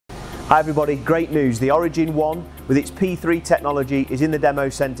Hi everybody, great news. The Origin One with its P3 technology is in the demo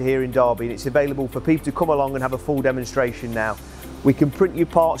centre here in Derby, and it's available for people to come along and have a full demonstration now. We can print you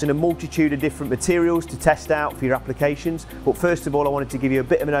parts in a multitude of different materials to test out for your applications, but first of all I wanted to give you a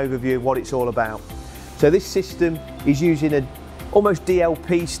bit of an overview of what it's all about. So this system is using an almost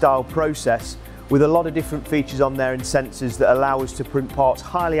DLP style process with a lot of different features on there and sensors that allow us to print parts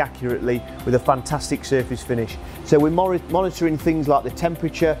highly accurately with a fantastic surface finish. So we're monitoring things like the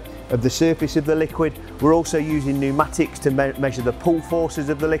temperature of the surface of the liquid. We're also using pneumatics to measure the pull forces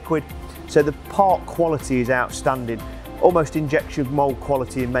of the liquid. So the part quality is outstanding, almost injection mold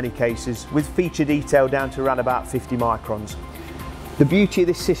quality in many cases, with feature detail down to around about 50 microns. The beauty of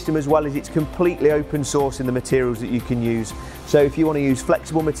this system as well is it's completely open source in the materials that you can use. So if you want to use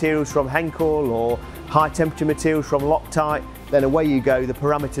flexible materials from Henkel or high temperature materials from Loctite, then away you go, the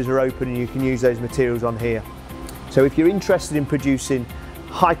parameters are open and you can use those materials on here. So if you're interested in producing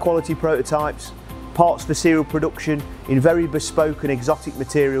high quality prototypes, parts for serial production in very bespoke and exotic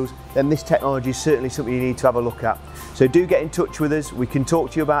materials, then this technology is certainly something you need to have a look at. So do get in touch with us. We can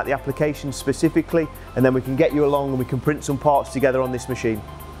talk to you about the application specifically, and then we can get you along and we can print some parts together on this machine.